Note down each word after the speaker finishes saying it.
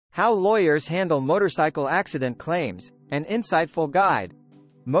How lawyers handle motorcycle accident claims, an insightful guide.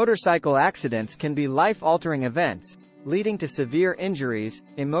 Motorcycle accidents can be life-altering events, leading to severe injuries,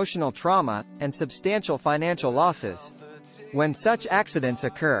 emotional trauma, and substantial financial losses. When such accidents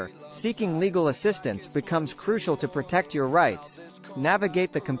occur, seeking legal assistance becomes crucial to protect your rights,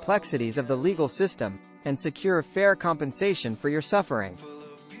 navigate the complexities of the legal system, and secure fair compensation for your suffering.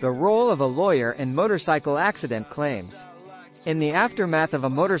 The role of a lawyer in motorcycle accident claims. In the aftermath of a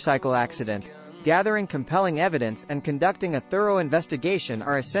motorcycle accident, gathering compelling evidence and conducting a thorough investigation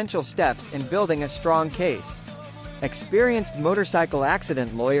are essential steps in building a strong case. Experienced motorcycle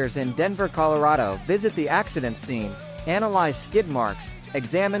accident lawyers in Denver, Colorado visit the accident scene, analyze skid marks,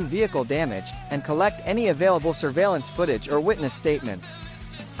 examine vehicle damage, and collect any available surveillance footage or witness statements.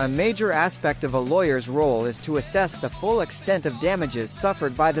 A major aspect of a lawyer's role is to assess the full extent of damages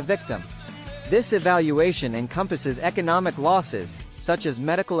suffered by the victim. This evaluation encompasses economic losses, such as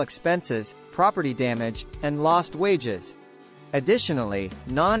medical expenses, property damage, and lost wages. Additionally,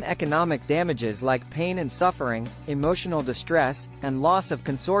 non-economic damages like pain and suffering, emotional distress, and loss of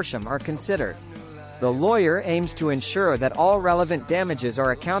consortium are considered. The lawyer aims to ensure that all relevant damages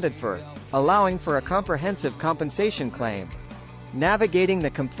are accounted for, allowing for a comprehensive compensation claim. Navigating the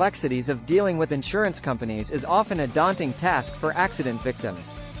complexities of dealing with insurance companies is often a daunting task for accident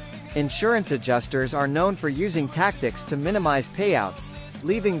victims. Insurance adjusters are known for using tactics to minimize payouts,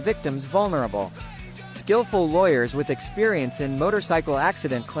 leaving victims vulnerable. Skillful lawyers with experience in motorcycle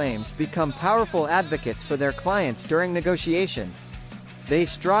accident claims become powerful advocates for their clients during negotiations. They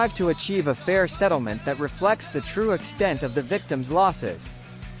strive to achieve a fair settlement that reflects the true extent of the victim's losses.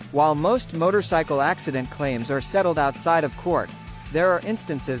 While most motorcycle accident claims are settled outside of court, there are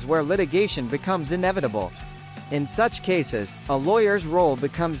instances where litigation becomes inevitable. In such cases, a lawyer's role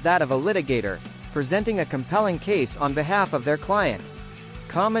becomes that of a litigator, presenting a compelling case on behalf of their client.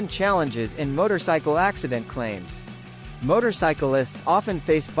 Common challenges in motorcycle accident claims. Motorcyclists often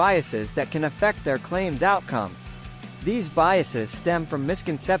face biases that can affect their claim's outcome. These biases stem from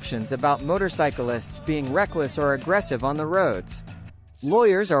misconceptions about motorcyclists being reckless or aggressive on the roads.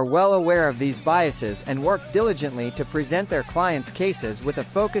 Lawyers are well aware of these biases and work diligently to present their clients' cases with a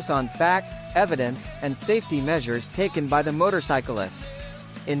focus on facts, evidence, and safety measures taken by the motorcyclist.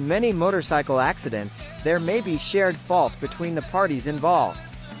 In many motorcycle accidents, there may be shared fault between the parties involved.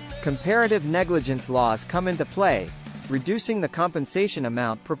 Comparative negligence laws come into play, reducing the compensation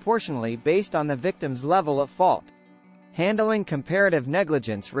amount proportionally based on the victim's level of fault. Handling comparative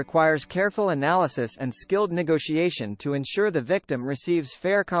negligence requires careful analysis and skilled negotiation to ensure the victim receives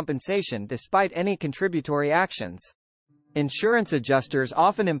fair compensation despite any contributory actions. Insurance adjusters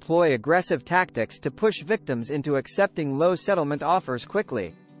often employ aggressive tactics to push victims into accepting low settlement offers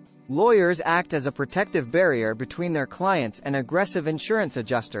quickly. Lawyers act as a protective barrier between their clients and aggressive insurance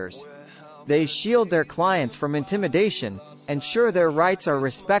adjusters. They shield their clients from intimidation, ensure their rights are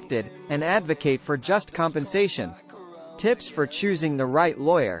respected, and advocate for just compensation. Tips for choosing the right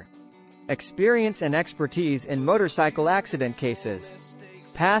lawyer. Experience and expertise in motorcycle accident cases.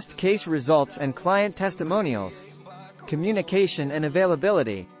 Past case results and client testimonials. Communication and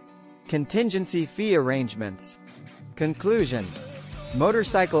availability. Contingency fee arrangements. Conclusion.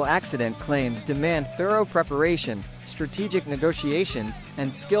 Motorcycle accident claims demand thorough preparation, strategic negotiations,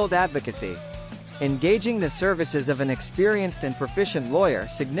 and skilled advocacy. Engaging the services of an experienced and proficient lawyer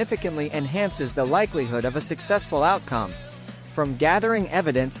significantly enhances the likelihood of a successful outcome. From gathering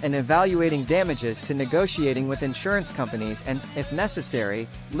evidence and evaluating damages to negotiating with insurance companies and, if necessary,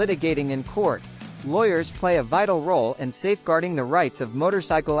 litigating in court, lawyers play a vital role in safeguarding the rights of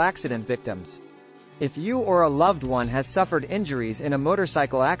motorcycle accident victims. If you or a loved one has suffered injuries in a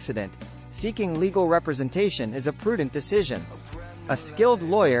motorcycle accident, seeking legal representation is a prudent decision. A skilled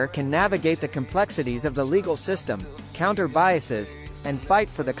lawyer can navigate the complexities of the legal system, counter biases, and fight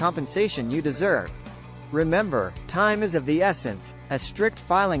for the compensation you deserve. Remember, time is of the essence, as strict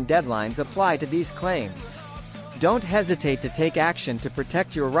filing deadlines apply to these claims. Don't hesitate to take action to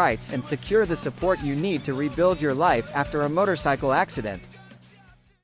protect your rights and secure the support you need to rebuild your life after a motorcycle accident.